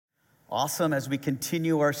Awesome. As we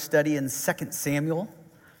continue our study in 2 Samuel,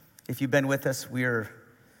 if you've been with us,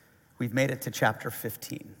 we've made it to chapter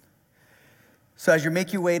 15. So as you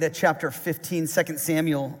make your way to chapter 15, 2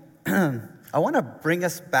 Samuel, I want to bring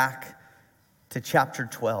us back to chapter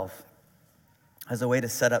 12 as a way to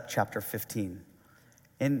set up chapter 15.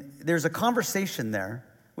 And there's a conversation there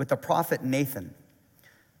with the prophet Nathan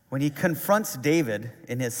when he confronts David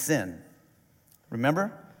in his sin.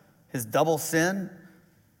 Remember his double sin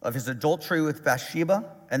of his adultery with Bathsheba,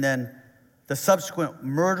 and then the subsequent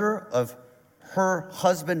murder of her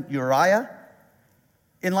husband Uriah.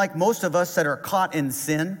 And like most of us that are caught in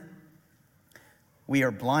sin, we are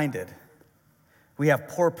blinded. We have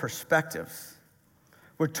poor perspectives.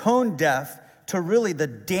 We're tone deaf to really the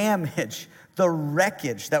damage, the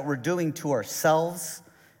wreckage that we're doing to ourselves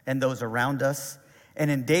and those around us. And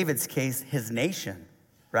in David's case, his nation,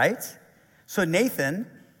 right? So Nathan,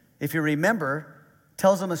 if you remember,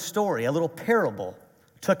 tells him a story, a little parable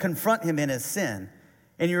to confront him in his sin.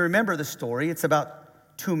 And you remember the story. It's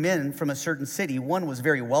about two men from a certain city. One was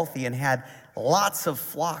very wealthy and had lots of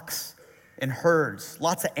flocks and herds,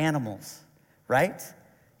 lots of animals, right?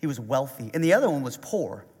 He was wealthy. And the other one was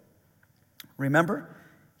poor. Remember?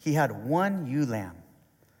 He had one ewe lamb.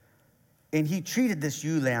 And he treated this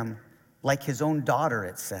ewe lamb like his own daughter,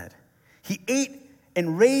 it said. He ate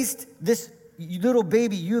and raised this little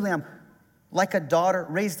baby ewe lamb like a daughter,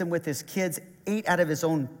 raised him with his kids, ate out of his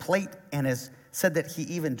own plate, and said that he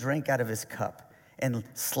even drank out of his cup and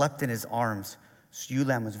slept in his arms. So ewe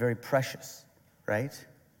lamb was very precious, right?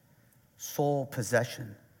 Sole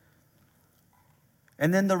possession.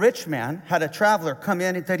 And then the rich man had a traveler come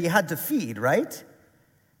in that he had to feed, right?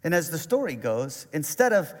 And as the story goes,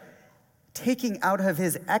 instead of taking out of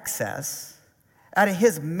his excess, out of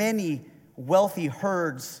his many wealthy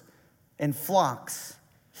herds and flocks,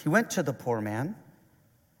 he went to the poor man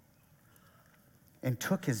and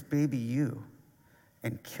took his baby ewe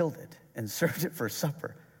and killed it and served it for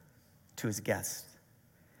supper to his guests.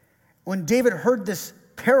 When David heard this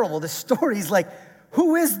parable, this story, he's like,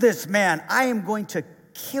 who is this man? I am going to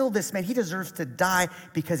kill this man. He deserves to die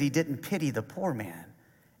because he didn't pity the poor man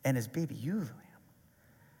and his baby ewe lamb.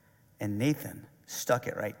 And Nathan stuck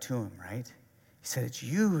it right to him, right? He said, it's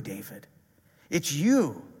you, David. It's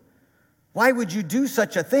you. Why would you do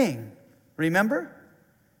such a thing? Remember?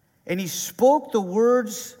 And he spoke the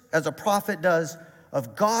words, as a prophet does,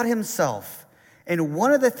 of God himself. And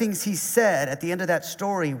one of the things he said at the end of that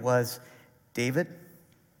story was, David,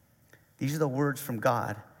 these are the words from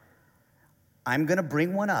God. I'm going to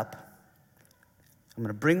bring one up. I'm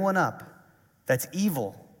going to bring one up that's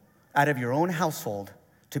evil out of your own household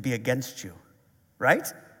to be against you. Right?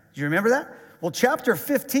 Do you remember that? Well, chapter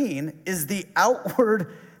 15 is the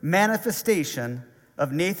outward manifestation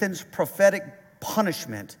of Nathan's prophetic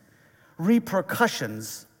punishment,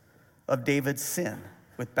 repercussions of David's sin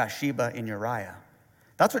with Bathsheba and Uriah.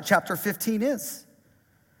 That's what chapter 15 is.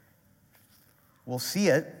 We'll see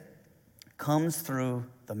it comes through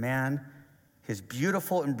the man, his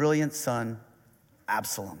beautiful and brilliant son,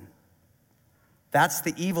 Absalom. That's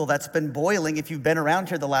the evil that's been boiling. If you've been around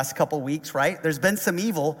here the last couple weeks, right? There's been some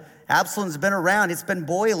evil. Absalom's been around. It's been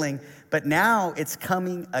boiling. But now it's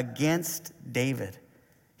coming against David.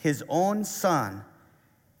 His own son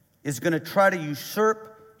is going to try to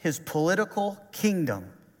usurp his political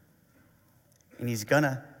kingdom. And he's going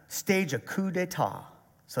to stage a coup d'etat.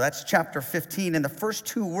 So that's chapter 15. And the first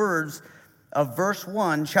two words of verse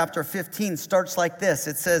 1, chapter 15, starts like this.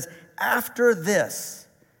 It says, after this.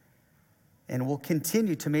 And we'll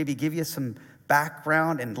continue to maybe give you some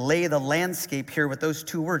background and lay the landscape here with those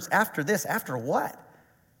two words. After this, after what?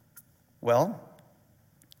 Well,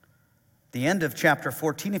 the end of chapter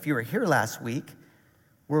 14, if you were here last week,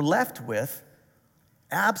 we're left with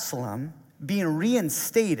Absalom being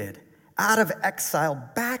reinstated out of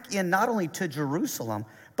exile back in not only to Jerusalem,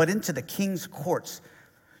 but into the king's courts,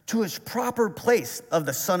 to his proper place of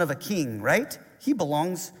the son of a king, right? He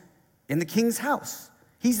belongs in the king's house.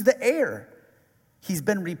 He's the heir. He's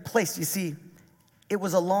been replaced. You see, it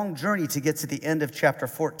was a long journey to get to the end of chapter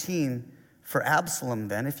 14 for Absalom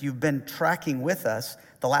then. If you've been tracking with us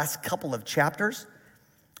the last couple of chapters,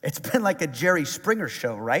 it's been like a Jerry Springer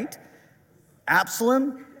show, right?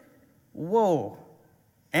 Absalom, whoa.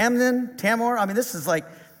 Amnon, Tamar, I mean, this is like,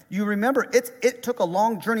 you remember, it took a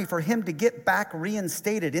long journey for him to get back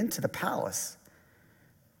reinstated into the palace.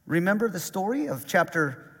 Remember the story of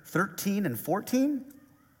chapter 13 and 14?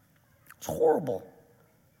 It's horrible.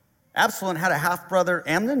 Absalom had a half-brother,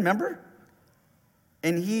 Amnon, remember?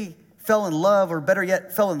 And he fell in love, or better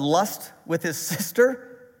yet, fell in lust with his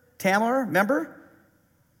sister, Tamar, remember?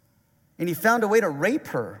 And he found a way to rape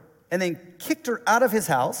her and then kicked her out of his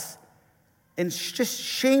house and just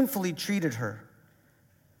shamefully treated her.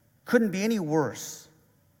 Couldn't be any worse.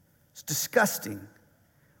 It's disgusting.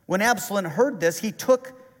 When Absalom heard this, he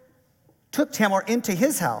took Tamar into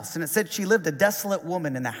his house, and it said she lived a desolate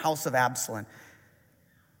woman in the house of Absalom.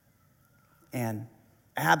 And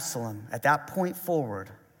Absalom, at that point forward,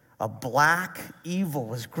 a black evil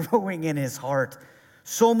was growing in his heart.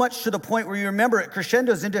 So much to the point where you remember it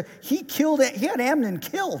crescendos into, he had Amnon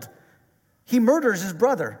killed. He murders his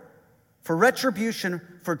brother for retribution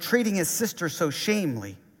for treating his sister so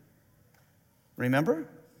shamefully. Remember?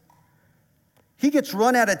 He gets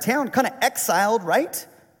run out of town, kind of exiled, right?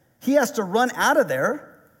 He has to run out of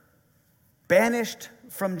there, banished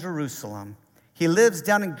from Jerusalem. He lives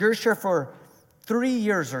down in Gersha for 3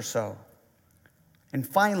 years or so. And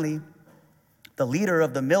finally, the leader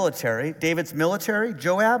of the military, David's military,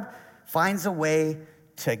 Joab, finds a way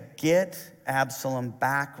to get Absalom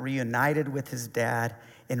back reunited with his dad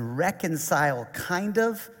and reconcile kind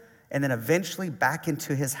of, and then eventually back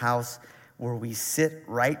into his house where we sit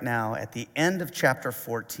right now at the end of chapter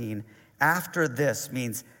 14. After this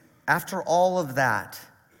means after all of that,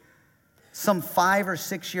 some 5 or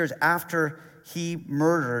 6 years after he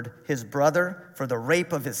murdered his brother for the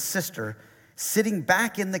rape of his sister, sitting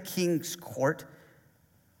back in the king's court,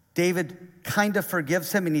 David kind of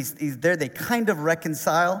forgives him, and he's there. They kind of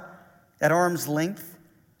reconcile at arm's length.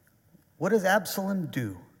 What does Absalom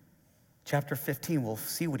do? Chapter 15, we'll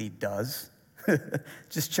see what he does.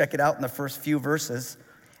 Just check it out in the first few verses.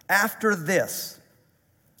 After this,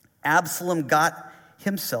 Absalom got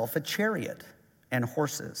himself a chariot and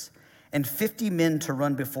horses and 50 men to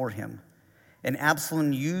run before him. And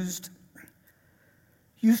Absalom used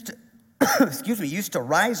to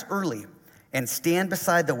rise early and stand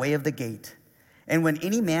beside the way of the gate. And when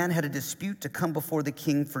any man had a dispute to come before the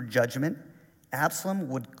king for judgment, Absalom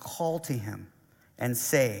would call to him and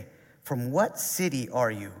say, "From what city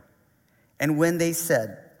are you?" And when they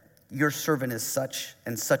said, "Your servant is such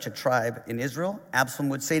and such a tribe in Israel," Absalom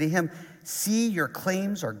would say to him, "See, your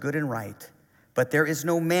claims are good and right, but there is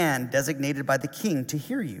no man designated by the king to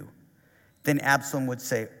hear you." Then Absalom would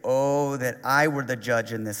say, "Oh, that I were the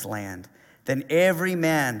judge in this land. Then every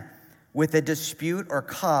man with a dispute or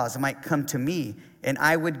cause might come to me, and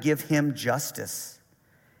I would give him justice."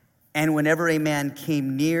 And whenever a man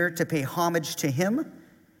came near to pay homage to him,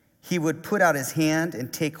 he would put out his hand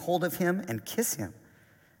and take hold of him and kiss him.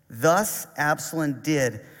 Thus Absalom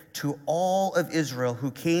did to all of Israel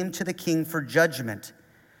who came to the king for judgment.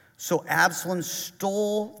 So Absalom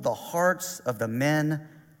stole the hearts of the men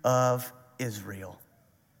of Israel.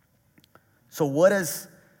 So what does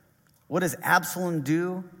Absalom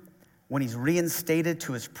do when he's reinstated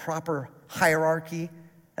to his proper hierarchy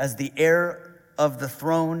as the heir of the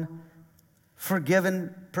throne,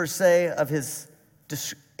 forgiven per se of his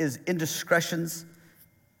indiscretions?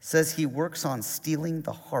 Says he works on stealing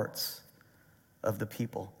the hearts of the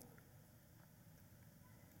people.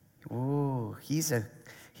 Ooh, he's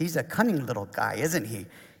a cunning little guy, isn't he?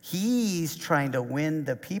 He's trying to win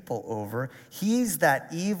the people over. He's that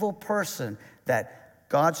evil person that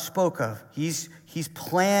God spoke of. He's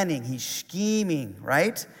planning, he's scheming,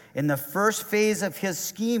 right? In the first phase of his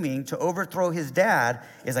scheming to overthrow his dad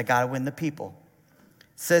is, I gotta win the people.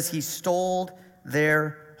 It says he stole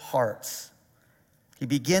their hearts. He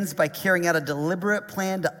begins by carrying out a deliberate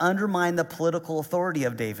plan to undermine the political authority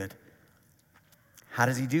of David. How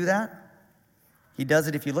does he do that? He does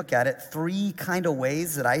it, if you look at it, 3 kind of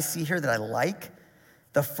ways that I see here that I like.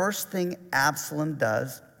 The first thing Absalom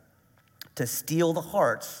does to steal the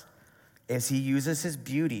hearts is he uses his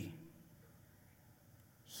beauty.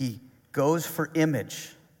 He goes for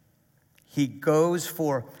image. He goes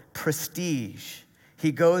for prestige.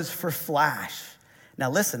 He goes for flash. Now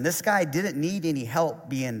listen, this guy didn't need any help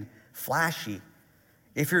being flashy.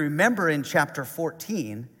 If you remember in chapter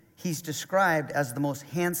 14, he's described as the most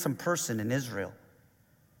handsome person in Israel.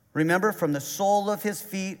 Remember, from the sole of his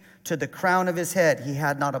feet to the crown of his head, he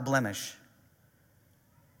had not a blemish.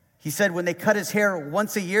 He said when they cut his hair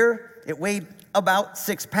once a year, it weighed about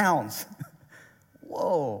 6 pounds.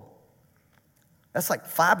 Whoa. That's like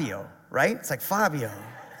Fabio, right? It's like Fabio.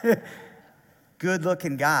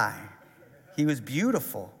 Good-looking guy. He was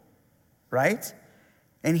beautiful, right?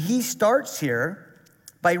 And he starts here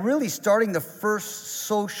by really starting the first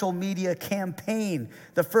social media campaign,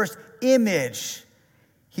 the first image.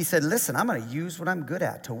 He said, listen, I'm going to use what I'm good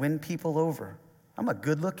at to win people over. I'm a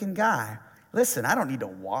good-looking guy. Listen, I don't need to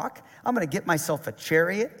walk. I'm going to get myself a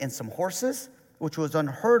chariot and some horses, which was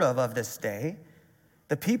unheard of this day.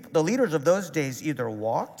 The leaders of those days either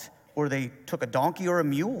walked or they took a donkey or a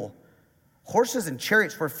mule. Horses and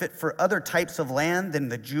chariots were fit for other types of land than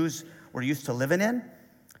the Jews were used to living in.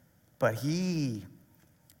 But if you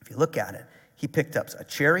look at it, he picked up a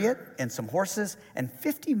chariot and some horses and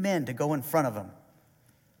 50 men to go in front of him.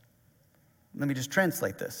 Let me just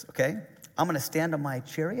translate this, okay? I'm going to stand on my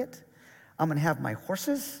chariot. I'm going to have my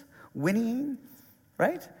horses whinnying,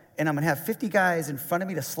 right? And I'm going to have 50 guys in front of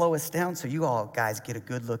me to slow us down so you all guys get a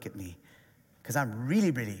good look at me. Because I'm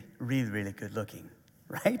really, really, really, really good looking,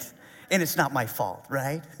 right? And it's not my fault,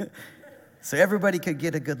 right? So everybody could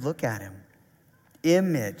get a good look at him.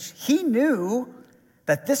 Image. He knew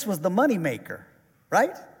that this was the moneymaker,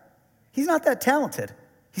 right? He's not that talented.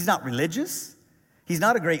 He's not religious. He's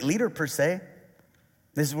not a great leader per se.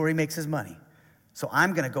 This is where he makes his money. So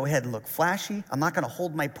I'm going to go ahead and look flashy. I'm not going to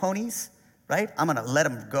hold my ponies, right? I'm going to let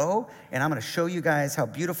them go, and I'm going to show you guys how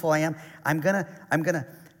beautiful I am. I'm going to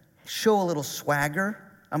show a little swagger.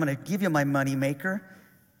 I'm going to give you my money maker,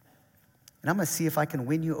 and I'm going to see if I can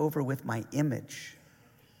win you over with my image.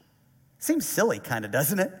 Seems silly, kind of,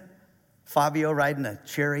 doesn't it? Fabio riding a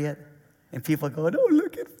chariot, and people going, "Oh,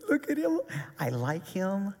 look at him. I like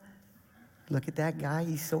him. Look at that guy.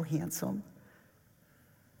 He's so handsome."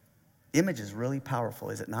 Image is really powerful,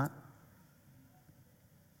 is it not?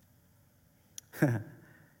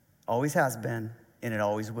 Always has been, and it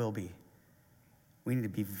always will be. We need to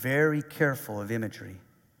be very careful of imagery.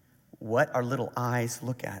 What our little eyes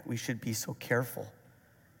look at, we should be so careful.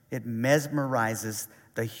 It mesmerizes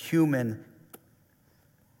the human,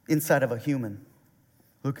 inside of a human.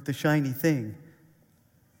 Look at the shiny thing.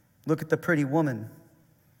 Look at the pretty woman,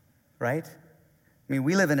 right? I mean,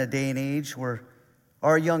 we live in a day and age where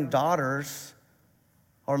our young daughters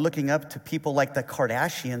are looking up to people like the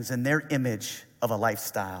Kardashians and their image of a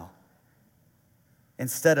lifestyle.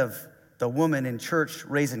 Instead of the woman in church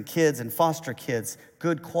raising kids and foster kids,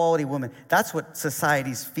 good quality women. That's what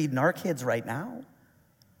society's feeding our kids right now,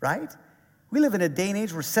 right? We live in a day and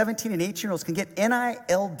age where 17 and 18-year-olds can get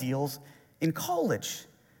NIL deals in college.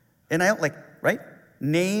 NIL, like, right?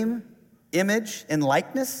 Name, image, and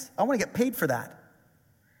likeness. I want to get paid for that.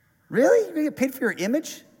 Really? You're going to get paid for your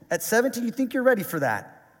image? At 17, you think you're ready for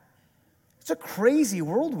that? It's a crazy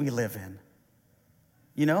world we live in.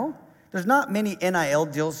 You know? There's not many NIL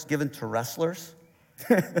deals given to wrestlers.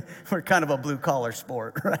 We're kind of a blue-collar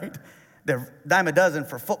sport, right? They're dime a dozen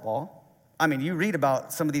for football. I mean, you read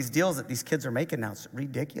about some of these deals that these kids are making now. It's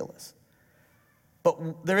ridiculous.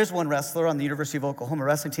 But there is one wrestler on the University of Oklahoma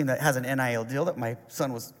wrestling team that has an NIL deal that my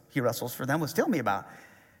son he wrestles for them, was telling me about.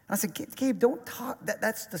 I said, "Gabe, don't talk.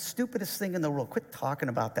 That's the stupidest thing in the world. Quit talking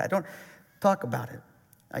about that. Don't talk about it."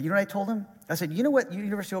 You know what I told him? I said, "You know what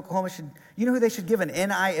University of Oklahoma you know who they should give an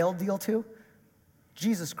NIL deal to?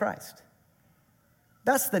 Jesus Christ.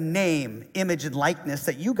 That's the name, image, and likeness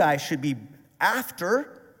that you guys should be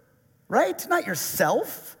after, right? Not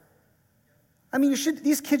yourself. I mean,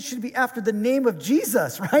 these kids should be after the name of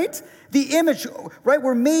Jesus, right? The image, right?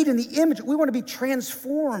 We're made in the image. We want to be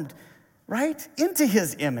transformed, right, into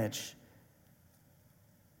his image.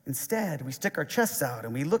 Instead, we stick our chests out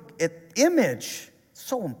and we look at image.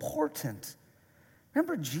 So important.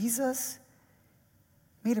 Remember, Jesus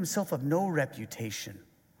made himself of no reputation,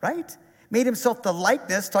 right? Made himself the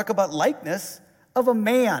likeness, talk about likeness, of a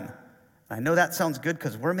man. I know that sounds good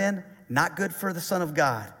because we're men, not good for the Son of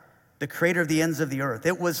God, the creator of the ends of the earth.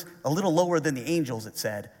 It was a little lower than the angels, it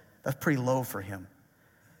said. That's pretty low for him.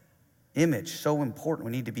 Image, so important.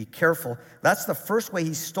 We need to be careful. That's the first way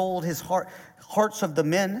he stole his hearts of the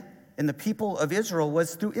men and the people of Israel,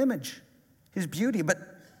 was through image, his beauty. But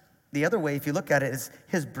the other way, if you look at it, is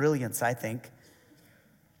his brilliance, I think.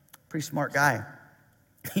 Pretty smart guy.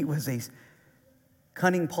 He was a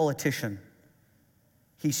cunning politician.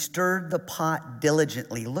 He stirred the pot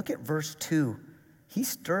diligently. Look at verse 2. He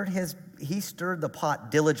stirred the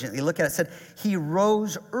pot diligently. Look at it. It said, he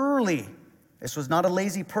rose early. This was not a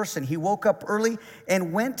lazy person. He woke up early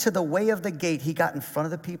and went to the way of the gate. He got in front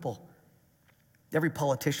of the people. Every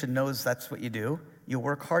politician knows that's what you do. You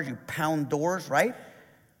work hard, you pound doors, right?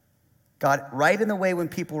 Got right in the way when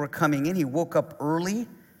people were coming in. He woke up early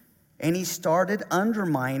and he started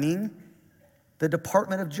undermining the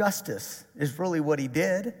Department of Justice, is really what he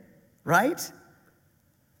did, right?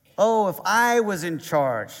 Oh, if I was in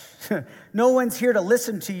charge, no one's here to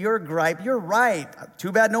listen to your gripe. You're right.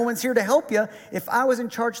 Too bad no one's here to help you. If I was in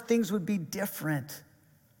charge, things would be different,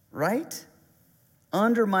 right?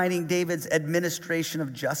 Undermining David's administration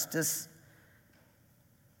of justice.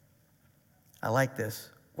 I like this.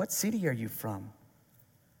 What city are you from?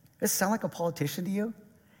 Does this sound like a politician to you?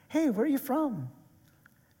 Hey, where are you from?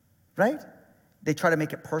 Right? They try to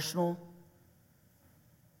make it personal.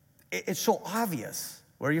 It's so obvious,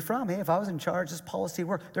 Where are you from? Hey, if I was in charge, this policy would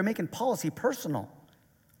work. They're making policy personal,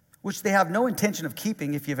 which they have no intention of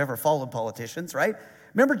keeping if you've ever followed politicians, right?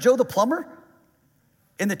 Remember Joe the plumber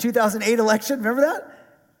in the 2008 election? Remember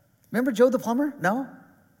that? Remember Joe the plumber? No?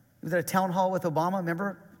 He was at a town hall with Obama.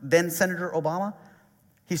 Remember then Senator Obama?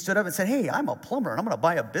 He stood up and said, hey, I'm a plumber and I'm going to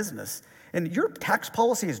buy a business. And your tax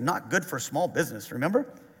policy is not good for small business,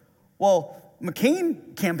 remember? Well,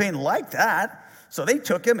 McCain campaign liked that. So they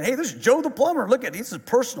took him, hey, this is Joe the plumber. Look at this is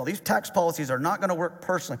personal. These tax policies are not going to work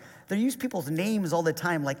personally. They use people's names all the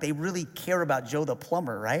time like they really care about Joe the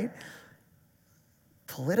plumber, right?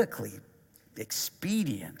 Politically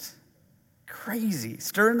expedient. Crazy.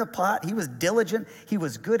 Stirring the pot. He was diligent. He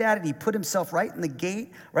was good at it. He put himself right in the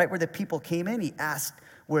gate, right where the people came in. He asked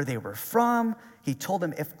where they were from. He told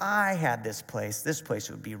them, if I had this place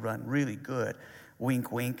would be run really good.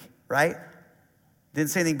 Wink, wink, right? Didn't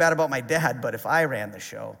say anything bad about my dad, but if I ran the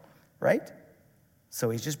show, right? So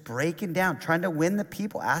he's just breaking down, trying to win the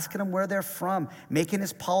people, asking them where they're from, making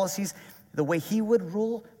his policies the way he would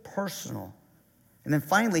rule, personal. And then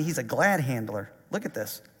finally, he's a glad handler. Look at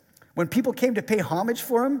this. When people came to pay homage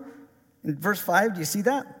for him, in verse 5, do you see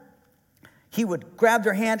that? He would grab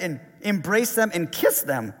their hand and embrace them and kiss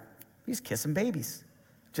them. He's kissing babies,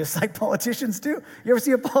 just like politicians do. You ever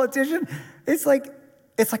see a politician? It's like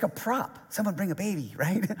a prop. Someone bring a baby,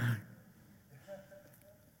 right?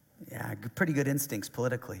 Yeah, pretty good instincts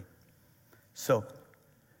politically. So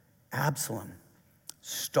Absalom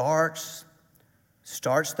starts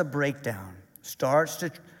the breakdown, starts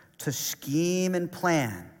to scheme and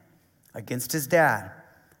plan against his dad.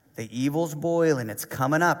 The evil's boiling. It's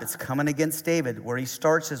coming up. It's coming against David. Where he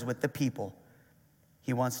starts is with the people.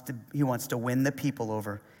 He wants to win the people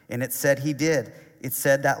over. And it said he did. It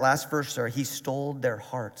said that last verse there, he stole their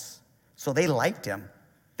hearts. So they liked him.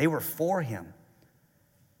 They were for him.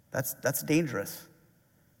 That's dangerous.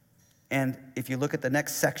 And if you look at the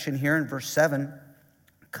next section here in verse 7,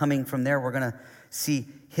 coming from there, we're going to see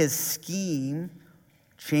his scheme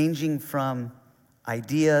changing from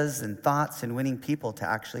ideas and thoughts and winning people to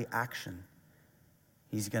actually action.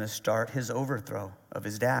 He's going to start his overthrow of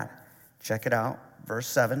his dad. Check it out, verse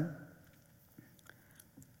 7.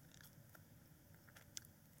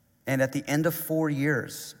 And at the end of 4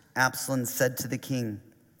 years, Absalom said to the king,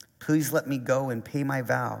 please let me go and pay my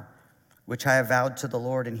vow, which I have vowed to the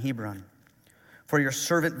Lord in Hebron. For your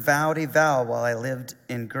servant vowed a vow while I lived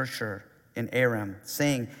in Geshur in Aram,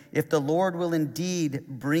 saying, if the Lord will indeed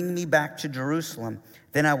bring me back to Jerusalem,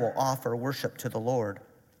 then I will offer worship to the Lord.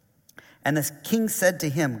 And the king said to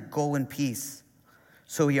him, go in peace.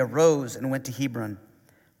 So he arose and went to Hebron.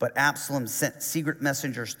 But Absalom sent secret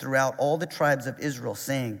messengers throughout all the tribes of Israel,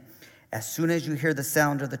 saying, as soon as you hear the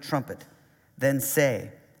sound of the trumpet, then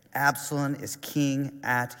say, Absalom is king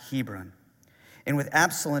at Hebron. And with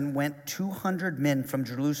Absalom went 200 men from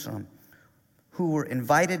Jerusalem, who were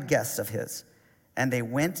invited guests of his, and they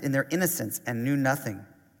went in their innocence and knew nothing.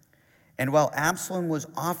 And while Absalom was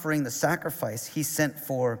offering the sacrifice, he sent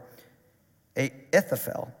for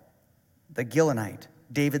Ahithophel, the Gilonite,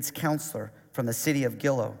 David's counselor from the city of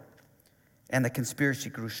Gilo. And the conspiracy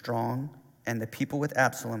grew strong, and the people with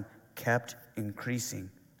Absalom kept increasing.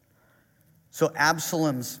 So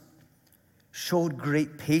Absalom's showed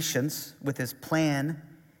great patience with his plan.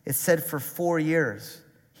 It said for 4 years,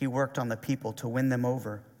 he worked on the people to win them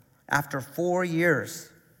over. After 4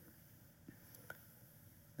 years,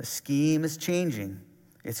 the scheme is changing.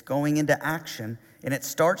 It's going into action, and it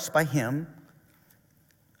starts by him,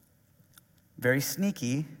 very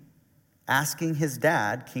sneaky, asking his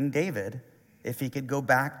dad, King David, if he could go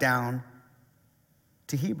back down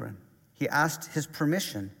to Hebron. He asked his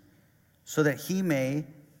permission so that he may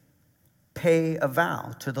pay a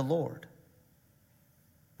vow to the Lord.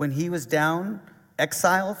 When he was down,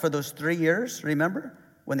 exiled for those 3 years, remember?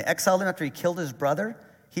 When they exiled him after he killed his brother,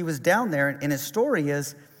 he was down there, and his story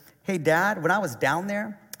is, hey, Dad, when I was down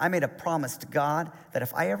there, I made a promise to God that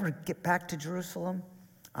if I ever get back to Jerusalem,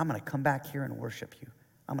 I'm going to come back here and worship you.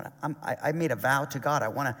 I made a vow to God. I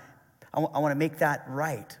want to make that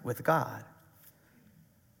right with God.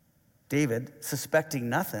 David, suspecting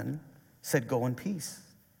nothing, said, go in peace.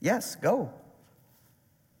 Yes, go.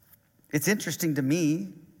 It's interesting to me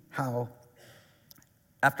how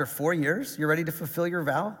after 4 years, you're ready to fulfill your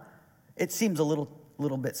vow? It seems a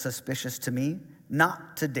little bit suspicious to me.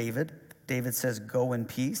 Not to David. David says, go in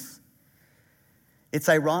peace. It's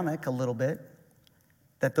ironic a little bit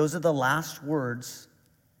that those are the last words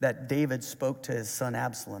that David spoke to his son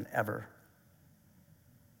Absalom ever.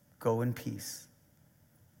 Go in peace.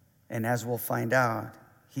 And as we'll find out,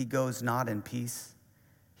 he goes not in peace.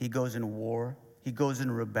 He goes in war. He goes in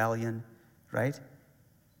rebellion, right?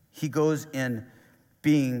 He goes in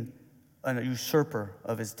being a usurper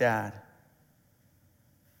of his dad.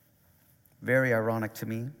 Very ironic to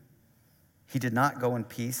me. He did not go in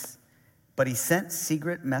peace, but he sent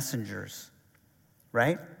secret messengers,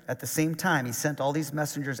 right? At the same time, he sent all these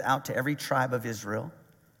messengers out to every tribe of Israel.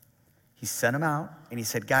 He sent them out, and he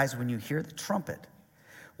said, guys, when you hear the trumpet,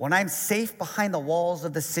 when I'm safe behind the walls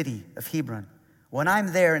of the city of Hebron, when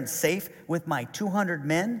I'm there and safe with my 200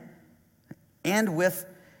 men and with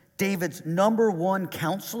David's number one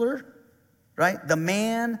counselor, right? The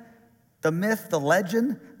man, the myth, the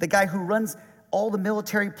legend, the guy who runs all the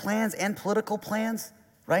military plans and political plans,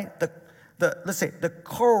 right? Let's say the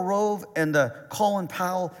Karl Rove and the Colin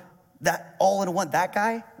Powell, that all in one, that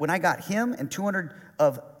guy, when I got him and 200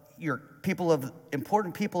 of your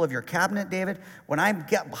important people of your cabinet, David, when I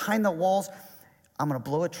get behind the walls, I'm going to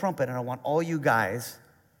blow a trumpet, and I want all you guys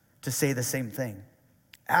to say the same thing.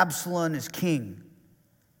 Absalom is king.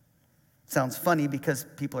 Sounds funny because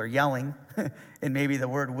people are yelling, and maybe the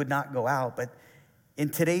word would not go out, but in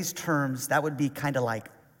today's terms, that would be kind of like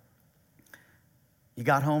you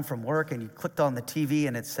got home from work and you clicked on the TV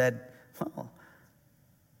and it said, well,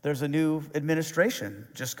 there's a new administration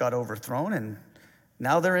just got overthrown and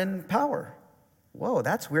now they're in power. Whoa,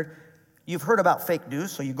 that's weird. You've heard about fake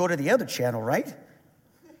news, so you go to the other channel, right?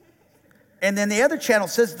 And then the other channel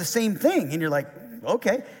says the same thing, and you're like,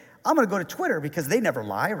 okay, I'm going to go to Twitter because they never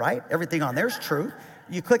lie, right? Everything on there's true.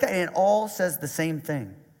 You click it, and it all says the same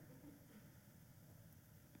thing,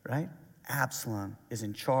 right? Absalom is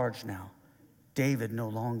in charge now. David no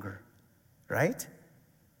longer, right?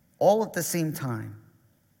 All at the same time.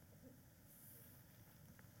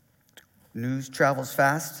 News travels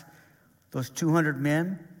fast. Those 200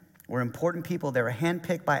 men were important people. They were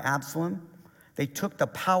handpicked by Absalom. They took the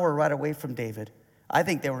power right away from David. I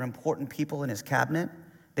think they were important people in his cabinet.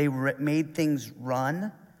 They made things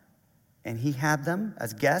run, and he had them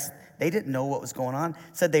as guests. They didn't know what was going on.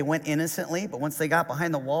 Said they went innocently, but once they got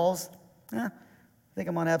behind the walls, I think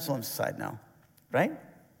I'm on Absalom's side now, right?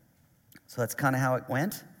 So that's kind of how it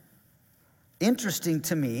went. Interesting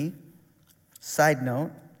to me, side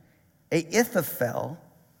note, Ahithophel,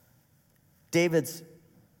 David's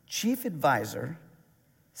chief advisor,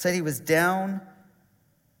 said he was down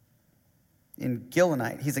in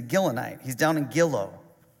Gilonite. He's a Gilonite. He's down in Gilo.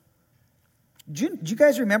 Do you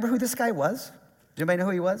guys remember who this guy was? Does anybody know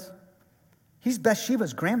who he was? He's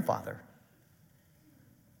Bathsheba's grandfather.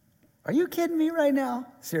 Are you kidding me right now?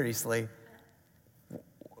 Seriously.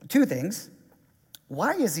 Two things.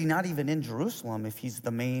 Why is he not even in Jerusalem if he's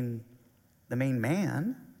the main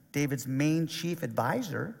man, David's main chief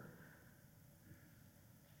advisor?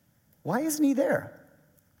 Why isn't he there?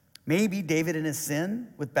 Maybe David in his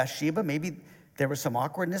sin with Bathsheba, maybe there was some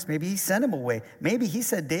awkwardness. Maybe he sent him away. Maybe he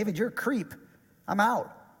said, David, you're a creep. I'm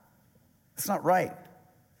out. It's not right.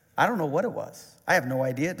 I don't know what it was. I have no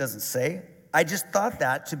idea. It doesn't say. I just thought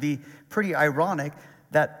that to be pretty ironic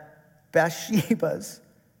that Bathsheba's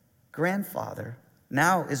grandfather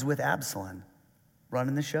now is with Absalom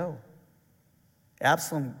running the show.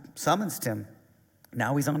 Absalom summons him.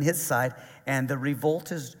 Now he's on his side, and the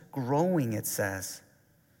revolt is growing, it says.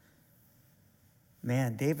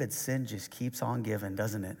 Man, David's sin just keeps on giving,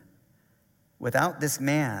 doesn't it? Without this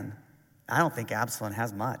man, I don't think Absalom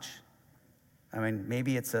has much. I mean,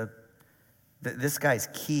 maybe it's this guy's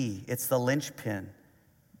key. It's the linchpin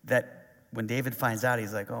that when David finds out,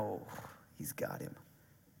 he's like, oh, he's got him.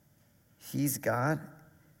 He's got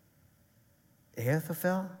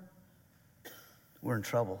Ahithophel? We're in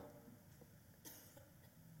trouble.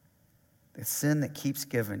 The sin that keeps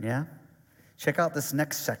giving, yeah? Check out this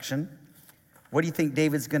next section. What do you think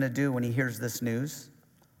David's going to do when he hears this news?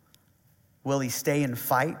 Will he stay and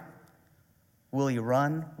fight? Will he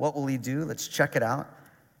run? What will he do? Let's check it out.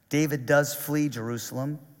 David does flee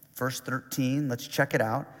Jerusalem. Verse 13, let's check it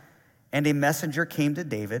out. And a messenger came to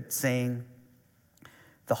David saying,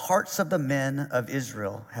 the hearts of the men of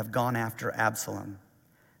Israel have gone after Absalom.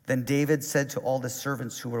 Then David said to all the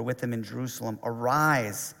servants who were with him in Jerusalem,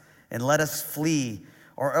 arise and let us flee,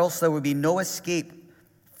 or else there will be no escape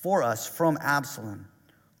for us from Absalom.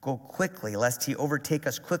 Go quickly, lest he overtake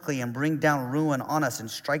us quickly and bring down ruin on us and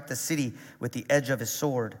strike the city with the edge of his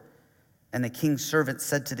sword. And the king's servant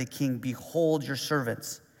said to the king, behold, your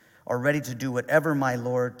servants are ready to do whatever my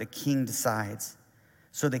lord the king decides.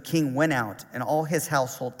 So the king went out and all his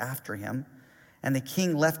household after him. And the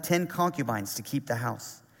king left 10 concubines to keep the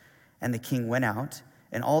house. And the king went out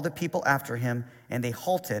and all the people after him, and they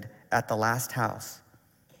halted at the last house.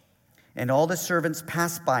 And all the servants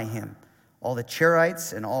passed by him, all the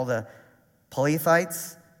Cherites and all the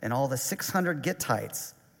Pelethites and all the 600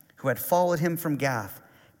 Gittites who had followed him from Gath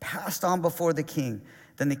passed on before the king.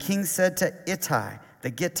 Then the king said to Ittai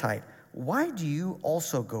the Gittite, "Why do you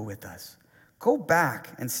also go with us? Go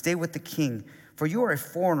back and stay with the king, for you are a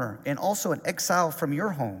foreigner and also an exile from your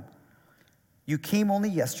home. You came only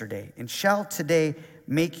yesterday, and shall today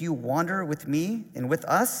make you wander with me and with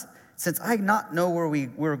us, since I not know where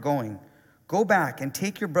we're going? Go back and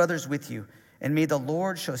take your brothers with you, and may the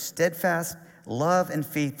Lord show steadfast love and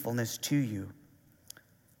faithfulness to you."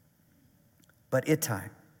 But Ittai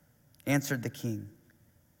answered the king,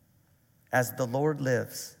 "As the Lord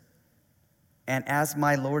lives, and as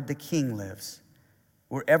my lord the king lives,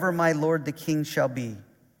 wherever my lord the king shall be,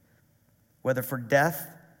 whether for death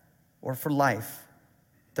or for life,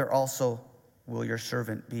 there also will your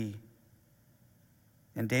servant be."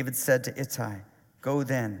 And David said to Ittai, "Go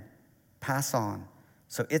then, pass on."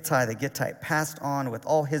 So Ittai the Gittite passed on with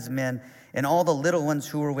all his men and all the little ones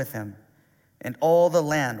who were with him. And all the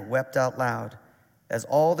land wept out loud as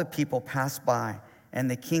all the people passed by. And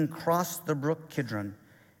the king crossed the brook Kidron,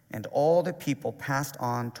 and all the people passed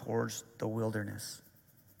on towards the wilderness.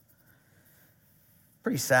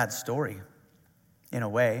 Pretty sad story, in a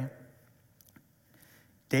way.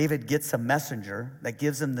 David gets a messenger that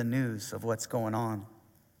gives him the news of what's going on.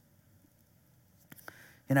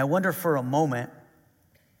 And I wonder for a moment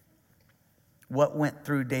what went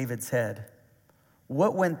through David's head.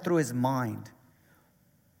 What went through his mind?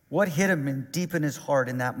 What hit him deep in his heart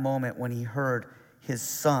in that moment when he heard his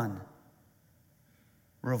son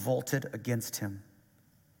revolted against him?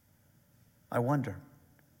 I wonder.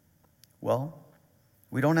 Well,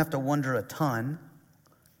 we don't have to wonder a ton.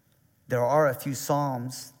 There are a few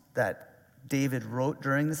Psalms that David wrote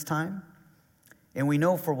during this time. And we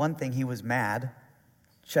know for one thing he was mad.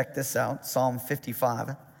 Check this out, Psalm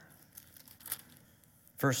 55.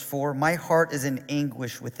 Verse 4, "My heart is in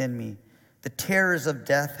anguish within me. The terrors of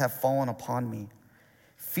death have fallen upon me.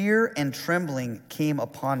 Fear and trembling came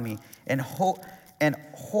upon me, and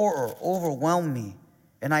horror overwhelmed me.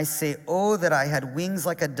 And I say, oh, that I had wings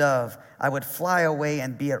like a dove. I would fly away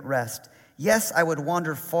and be at rest. Yes, I would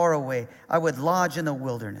wander far away. I would lodge in the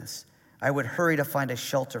wilderness. I would hurry to find a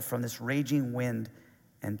shelter from this raging wind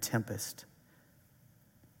and tempest."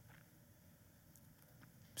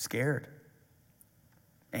 Scared,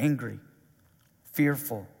 angry,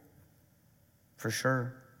 fearful, for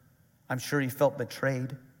sure. I'm sure he felt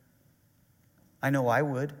betrayed. I know I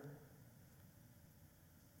would.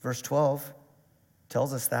 Verse 12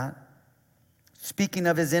 tells us that. Speaking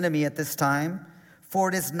of his enemy at this time, "For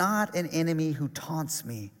it is not an enemy who taunts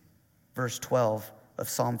me." Verse 12 of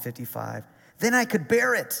Psalm 55. "Then I could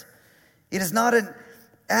bear it. It is not an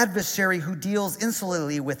adversary who deals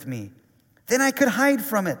insolently with me. Then I could hide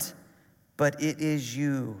from it. But it is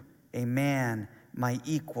you, a man, my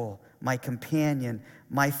equal, my companion,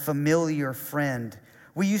 my familiar friend.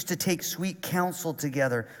 We used to take sweet counsel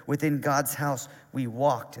together within God's house. We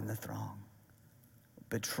walked in the throng."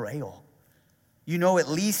 Betrayal. You know, at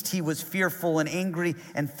least he was fearful and angry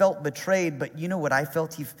and felt betrayed. But you know what I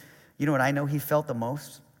felt? You know what I know he felt the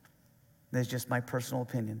most? That's just my personal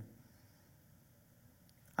opinion.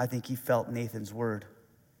 I think he felt Nathan's word.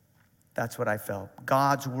 That's what I felt.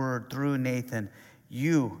 God's word through Nathan.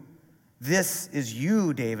 This is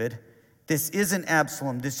you, David. This isn't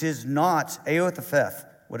Absalom. This is not Ahithophel,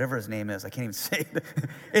 whatever his name is. I can't even say it.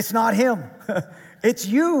 It's not him. It's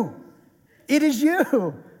you. It is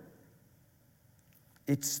you.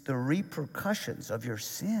 It's the repercussions of your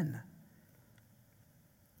sin.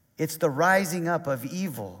 It's the rising up of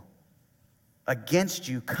evil against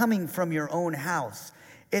you coming from your own house.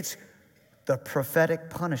 It's the prophetic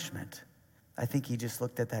punishment. I think he just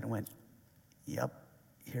looked at that and went, yep,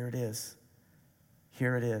 here it is.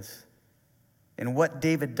 Here it is. And what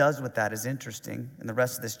David does with that is interesting. And the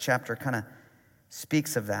rest of this chapter kind of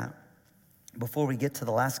speaks of that. Before we get to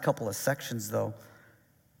the last couple of sections, though,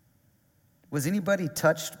 was anybody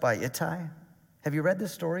touched by Ittai? Have you read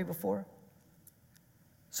this story before?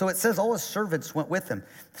 So it says all his servants went with him.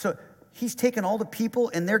 So he's taken all the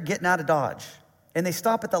people and they're getting out of Dodge. And they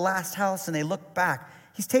stop at the last house and they look back.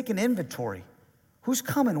 He's taking inventory. Who's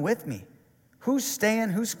coming with me? Who's staying?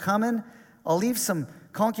 Who's coming? I'll leave some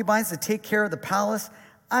concubines to take care of the palace.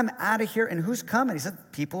 I'm out of here. And who's coming? He said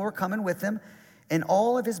people were coming with him. And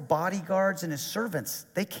all of his bodyguards and his servants,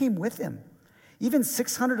 they came with him. Even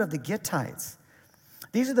 600 of the Gittites.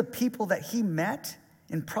 These are the people that he met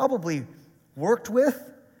and probably worked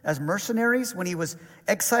with as mercenaries when he was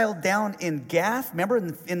exiled down in Gath. Remember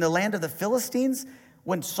in the land of the Philistines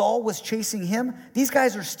when Saul was chasing him? These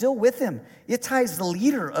guys are still with him. Ittai's the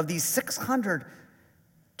leader of these 600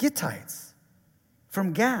 Gittites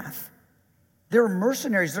from Gath. They're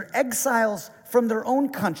mercenaries. They're exiles from their own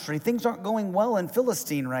country. Things aren't going well in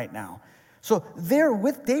Philistine right now. So they're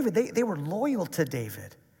with David. They were loyal to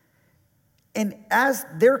David. And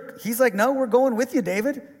he's like, no, we're going with you,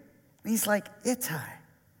 David. And he's like, Ittai,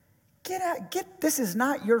 get out. This is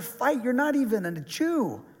not your fight. You're not even a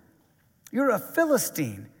Jew. You're a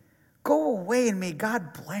Philistine. Go away and may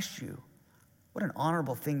God bless you. What an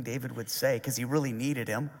honorable thing David would say, because he really needed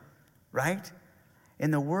him, right?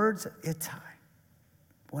 And the words of Ittai,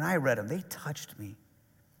 when I read them, they touched me.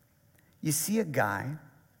 You see a guy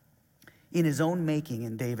in his own making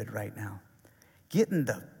in David right now, getting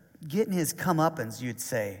his comeuppance, you'd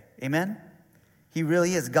say. Amen? He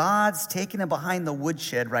really is. God's taking him behind the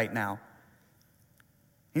woodshed right now.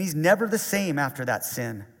 And he's never the same after that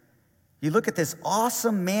sin. You look at this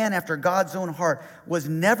awesome man after God's own heart, was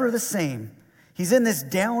never the same. He's in this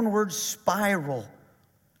downward spiral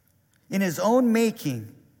in his own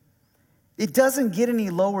making. It doesn't get any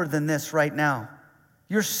lower than this right now.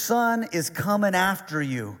 Your son is coming after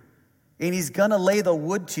you, and he's going to lay the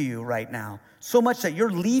wood to you right now. So much that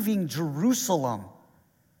you're leaving Jerusalem.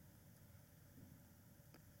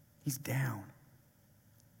 He's down.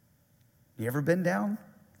 You ever been down?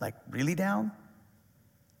 Like really down?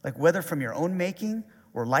 Like whether from your own making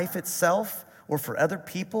or life itself or for other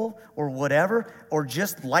people or whatever, or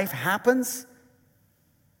just life happens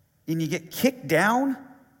and you get kicked down,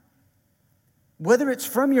 whether it's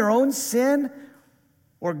from your own sin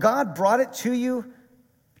or God brought it to you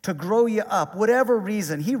to grow you up, whatever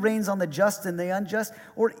reason, he reigns on the just and the unjust,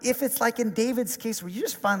 or if it's like in David's case where you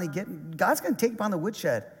just finally God's going to take upon the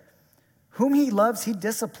woodshed. Whom he loves, he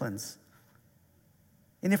disciplines.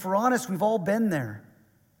 And if we're honest, we've all been there.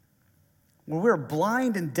 Where we're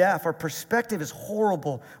blind and deaf, our perspective is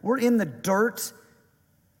horrible. We're in the dirt.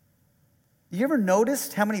 You ever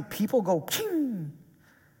noticed how many people go, king?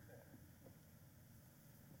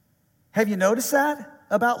 Have you noticed that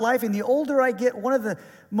about life? And the older I get, one of the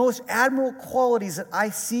most admirable qualities that I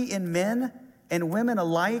see in men and women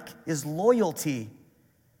alike is loyalty.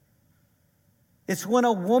 It's when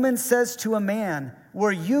a woman says to a man,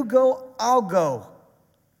 where you go, I'll go.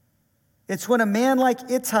 It's when a man like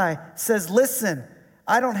Ittai says, listen,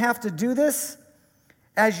 I don't have to do this.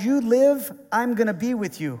 As you live, I'm going to be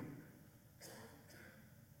with you.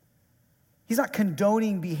 He's not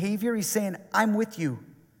condoning behavior. He's saying, I'm with you.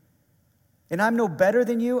 And I'm no better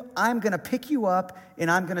than you. I'm going to pick you up and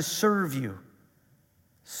I'm going to serve you.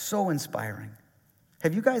 So inspiring.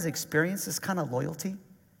 Have you guys experienced this kind of loyalty?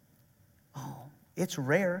 Oh, it's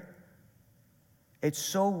rare. It's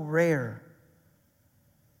so rare.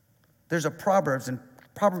 There's a Proverbs, in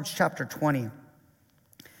Proverbs chapter 20. It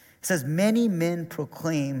says, many men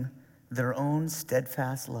proclaim their own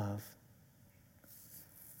steadfast love,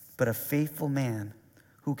 but a faithful man,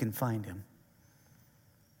 who can find him?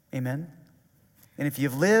 Amen? And if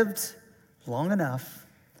you've lived long enough,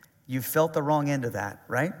 you've felt the wrong end of that,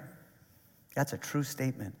 right? That's a true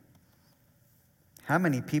statement. How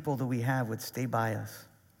many people do we have would stay by us?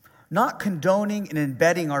 Not condoning and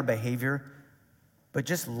embedding our behavior, but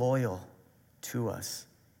just loyal to us,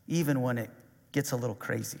 even when it gets a little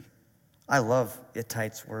crazy. I love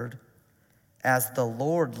Ittai's word. As the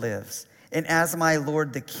Lord lives, and as my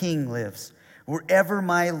Lord the King lives, wherever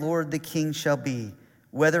my Lord the King shall be,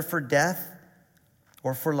 whether for death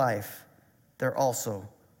or for life, there also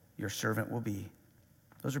your servant will be.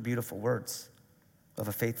 Those are beautiful words of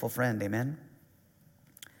a faithful friend, amen?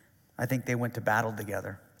 I think they went to battle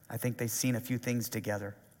together. I think they've seen a few things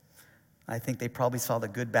together. I think they probably saw the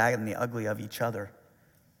good, bad, and the ugly of each other.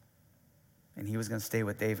 And he was going to stay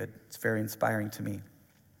with David. It's very inspiring to me.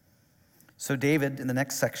 So David, in the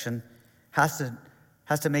next section, has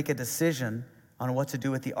to make a decision on what to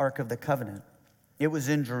do with the Ark of the Covenant. It was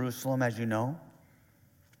in Jerusalem, as you know.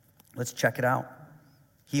 Let's check it out.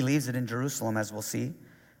 He leaves it in Jerusalem, as we'll see.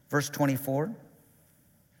 Verse 24.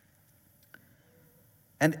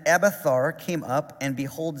 And Abiathar came up, and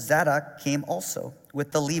behold, Zadok came also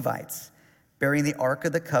with the Levites, bearing the ark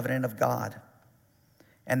of the covenant of God.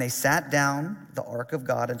 And they sat down the ark of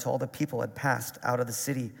God until all the people had passed out of the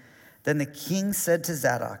city. Then the king said to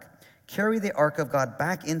Zadok, carry the ark of God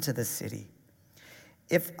back into the city.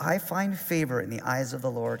 If I find favor in the eyes of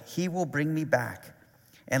the Lord, he will bring me back,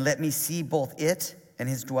 and let me see both it and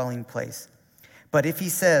his dwelling place. But if he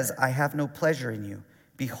says, I have no pleasure in you,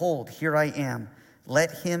 behold, here I am.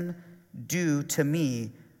 Let him do to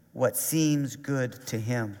me what seems good to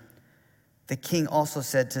him. The king also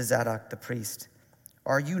said to Zadok the priest,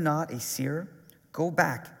 are you not a seer? Go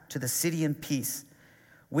back to the city in peace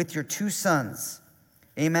with your two sons,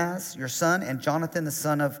 Ahimaaz, your son, and Jonathan, the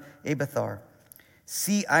son of Abiathar.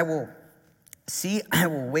 See, I will See, I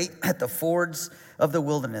will wait at the fords of the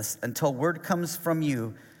wilderness until word comes from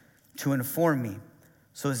you to inform me.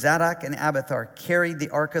 So Zadok and Abiathar carried the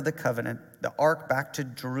Ark of the Covenant, the Ark, back to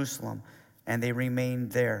Jerusalem, and they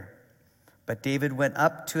remained there. But David went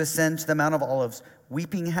up to ascend to the Mount of Olives,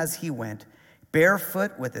 weeping as he went,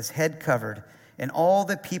 barefoot with his head covered. And all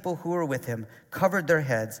the people who were with him covered their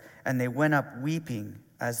heads, and they went up weeping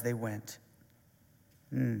as they went.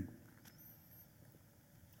 The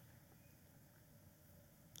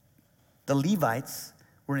Levites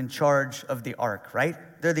were in charge of the ark, right?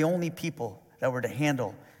 They're the only people that were to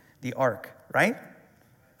handle the ark, right?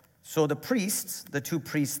 So the priests, the two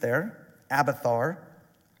priests there, Abiathar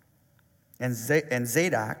and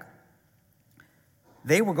Zadok,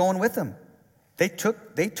 they were going with them. They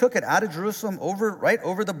took it out of Jerusalem right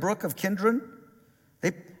over the brook of Kidron.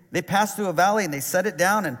 They passed through a valley and they set it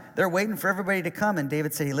down, and they're waiting for everybody to come. And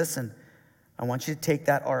David said, hey, listen, I want you to take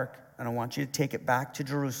that ark and I want you to take it back to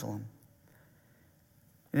Jerusalem.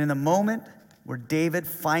 And in the moment where David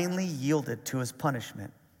finally yielded to his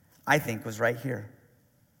punishment, I think was right here.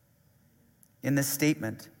 In this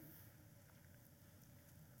statement,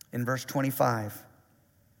 in verse 25,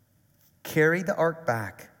 carry the ark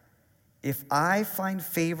back. If I find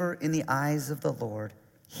favor in the eyes of the Lord,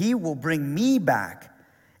 he will bring me back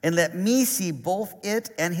and let me see both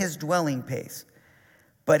it and his dwelling place.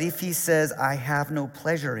 But if he says, I have no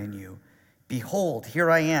pleasure in you, behold, here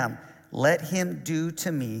I am. Let him do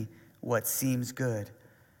to me what seems good.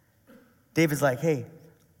 David's like, hey,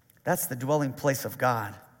 that's the dwelling place of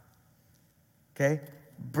God. Okay?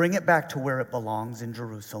 Bring it back to where it belongs in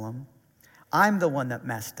Jerusalem. I'm the one that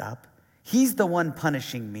messed up. He's the one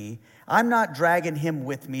punishing me. I'm not dragging him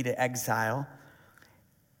with me to exile.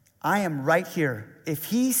 I am right here. If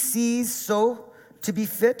he sees so to be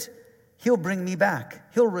fit, he'll bring me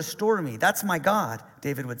back. He'll restore me. That's my God,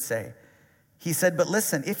 David would say. He said, but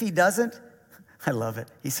listen, if he doesn't, I love it.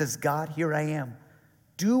 He says, God, here I am.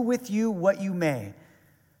 Do with you what you may.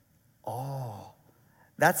 Oh,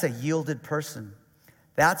 that's a yielded person.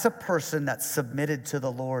 That's a person that's submitted to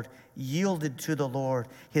the Lord, yielded to the Lord.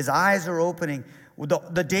 His eyes are opening.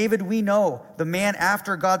 The David we know, the man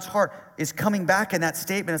after God's heart, is coming back in that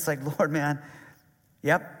statement. It's like, Lord, man,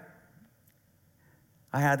 yep,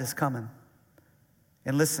 I had this coming.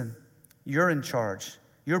 And listen, you're in charge.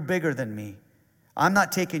 You're bigger than me. I'm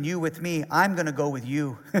not taking you with me. I'm going to go with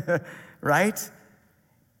you, right?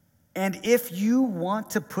 And if you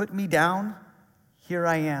want to put me down, here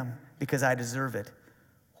I am, because I deserve it.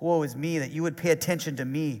 Woe is me that you would pay attention to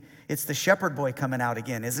me. It's the shepherd boy coming out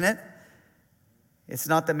again, isn't it? It's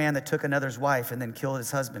not the man that took another's wife and then killed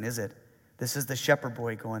his husband, is it? This is the shepherd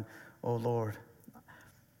boy going, oh Lord,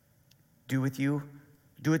 do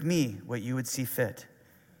with me what you would see fit.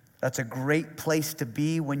 That's a great place to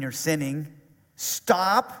be when you're sinning.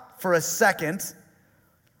 Stop for a second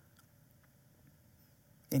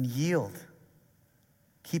and yield.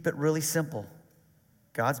 Keep it really simple.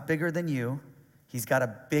 God's bigger than you. He's got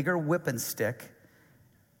a bigger whipping stick,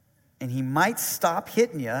 and he might stop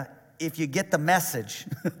hitting you if you get the message,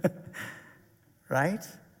 right?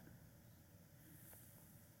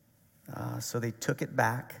 So they took it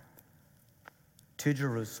back to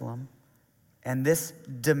Jerusalem, and this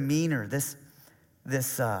demeanor, this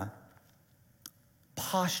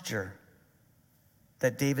posture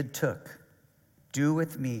that David took, do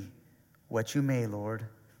with me what you may, Lord.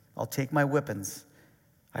 I'll take my whippings.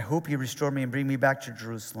 I hope you restore me and bring me back to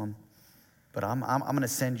Jerusalem, but I'm going to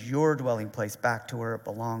send your dwelling place back to where it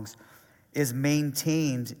belongs, is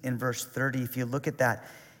maintained in verse 30. If you look at that,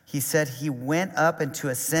 he said he went up and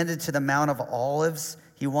ascended to the Mount of Olives.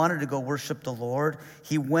 He wanted to go worship the Lord.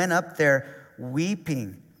 He went up there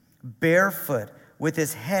weeping, barefoot, with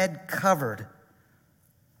his head covered.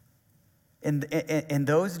 In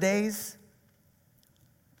those days,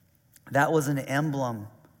 that was an emblem.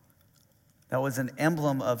 That was an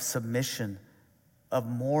emblem of submission, of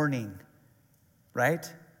mourning, right?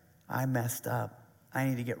 I messed up. I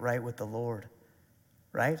need to get right with the Lord,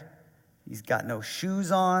 right? He's got no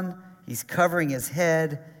shoes on. He's covering his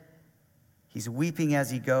head. He's weeping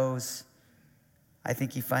as he goes. I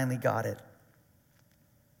think he finally got it.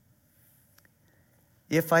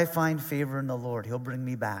 If I find favor in the Lord, he'll bring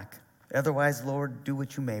me back. Otherwise, Lord, do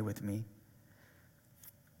what you may with me.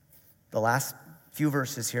 The last few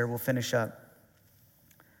verses here, we'll finish up.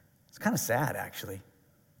 It's kind of sad, actually.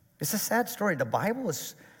 It's a sad story. The Bible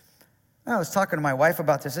is, I was talking to my wife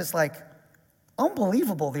about this. It's like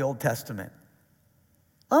unbelievable, the Old Testament.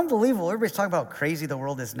 Unbelievable. Everybody's talking about how crazy the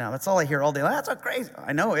world is now. That's all I hear all day. That's so crazy.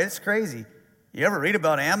 I know, it's crazy. You ever read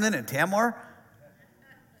about Amnon and Tamar?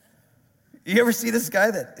 You ever see this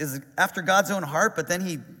guy that is after God's own heart, but then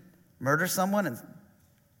he murders someone and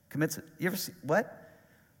commits it? You ever see, what?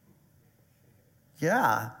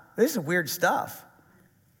 Yeah, this is weird stuff,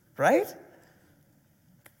 right?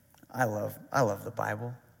 I love the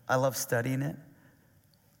Bible. I love studying it.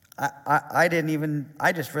 I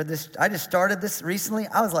just read this, I just started this recently.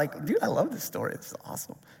 I was like, dude, I love this story. It's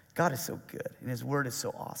awesome. God is so good, and his word is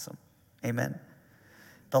so awesome. Amen.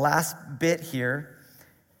 The last bit here,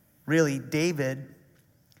 really, David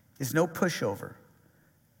is no pushover.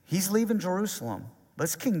 He's leaving Jerusalem, but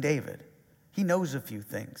it's King David. He knows a few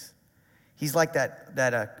things. He's like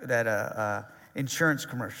that insurance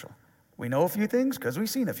commercial. We know a few things because we've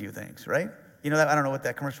seen a few things, right? You know that? I don't know what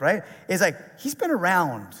that commercial, right? It's like, he's been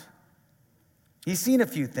around. He's seen a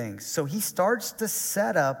few things. So he starts to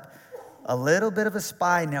set up a little bit of a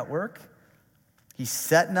spy network. He's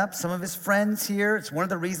setting up some of his friends here. It's one of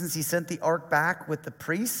the reasons he sent the ark back with the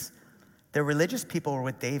priests. The religious people were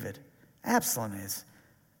with David. Absalom is.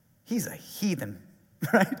 He's a heathen,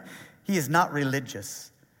 right? He is not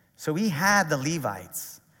religious. So he had the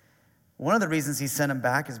Levites. One of the reasons he sent him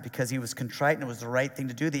back is because he was contrite and it was the right thing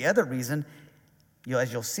to do. The other reason,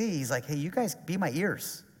 as you'll see, he's like, hey, you guys be my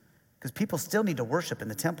ears. Because people still need to worship in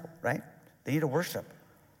the temple, right? They need to worship.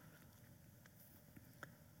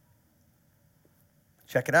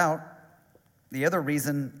 Check it out. The other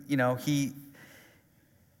reason,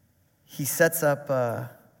 he sets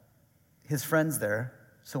up his friends there,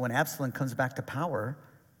 so when Absalom comes back to power,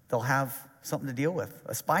 they'll have something to deal with,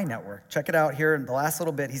 a spy network. Check it out here in the last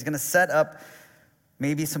little bit. He's going to set up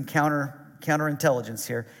maybe some counterintelligence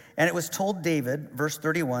here. And it was told David, verse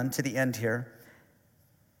 31 to the end here,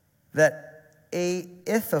 that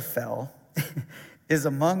Ahithophel is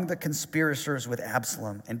among the conspirators with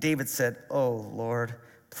Absalom. And David said, oh, Lord,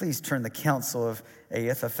 please turn the counsel of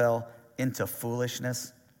Ahithophel into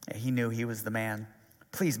foolishness. He knew he was the man.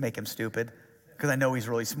 Please make him stupid, because I know he's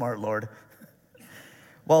really smart, Lord.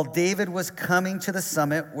 While David was coming to the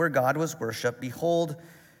summit where God was worshipped, behold,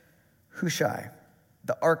 Hushai,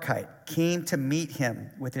 the Archite, came to meet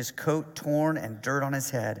him with his coat torn and dirt on his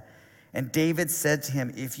head. And David said to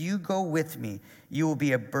him, if you go with me, you will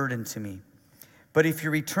be a burden to me. But if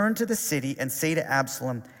you return to the city and say to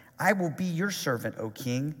Absalom, I will be your servant, O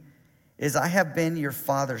king, as I have been your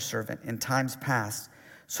father's servant in times past.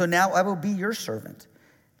 So now I will be your servant.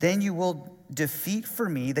 Then you will defeat for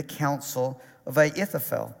me the counsel of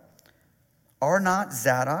Ahithophel. Are not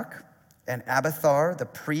Zadok and Abiathar the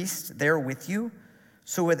priest there with you?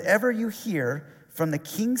 So whatever you hear from the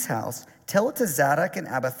king's house, tell it to Zadok and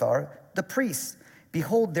Abiathar the priests.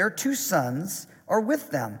 Behold, their 2 sons are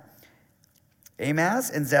with them,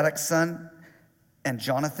 Amaz and Zadok's son, and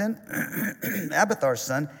Jonathan, Abiathar's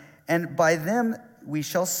son, and by them we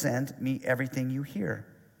shall send me everything you hear.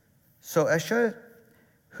 So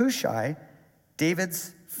Hushai,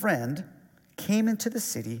 David's friend, came into the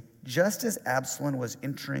city just as Absalom was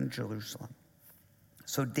entering Jerusalem.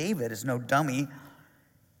 So David is no dummy.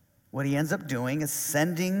 What he ends up doing is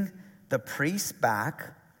sending the priests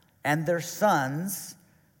back and their sons,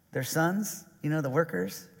 the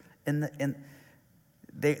workers,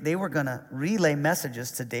 they were going to relay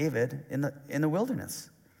messages to David in the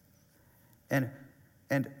wilderness. And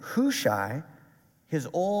Hushai, his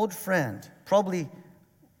old friend, probably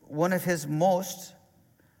one of his most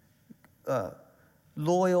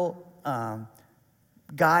loyal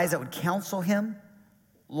guys that would counsel him,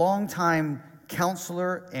 longtime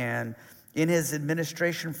counselor and in his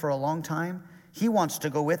administration for a long time, he wants to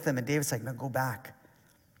go with him. And David's like, no, go back.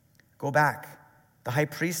 Go back. The high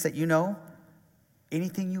priest that you know,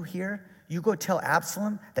 anything you hear, you go tell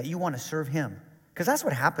Absalom that you want to serve him. Because that's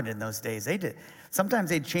what happened in those days. They did. Sometimes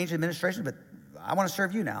they'd change administration, but I want to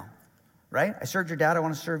serve you now, right? I served your dad, I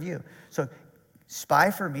want to serve you. So spy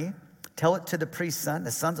for me, tell it to the priest's son,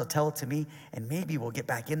 the sons will tell it to me, and maybe we'll get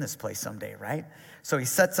back in this place someday, right? So he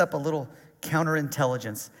sets up a little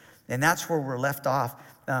counterintelligence, and that's where we're left off.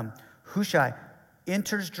 Hushai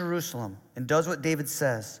enters Jerusalem and does what David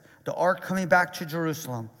says. The ark coming back to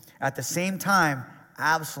Jerusalem. At the same time,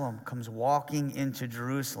 Absalom comes walking into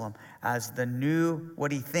Jerusalem as the new,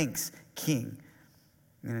 what he thinks, king.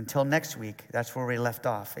 And until next week, that's where we left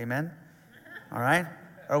off. Amen? All right?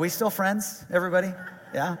 Are we still friends, everybody?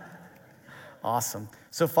 Yeah? Awesome.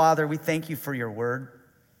 So, Father, we thank you for your word.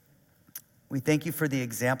 We thank you for the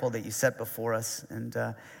example that you set before us. And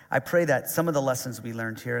I pray that some of the lessons we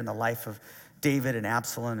learned here in the life of David and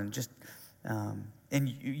Absalom and just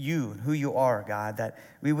in you, who you are, God, that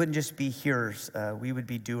we wouldn't just be hearers, we would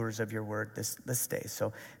be doers of your word this day.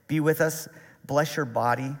 So be with us, bless your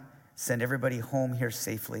body, send everybody home here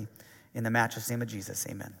safely. In the matchless name of Jesus,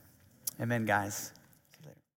 amen. Amen, guys.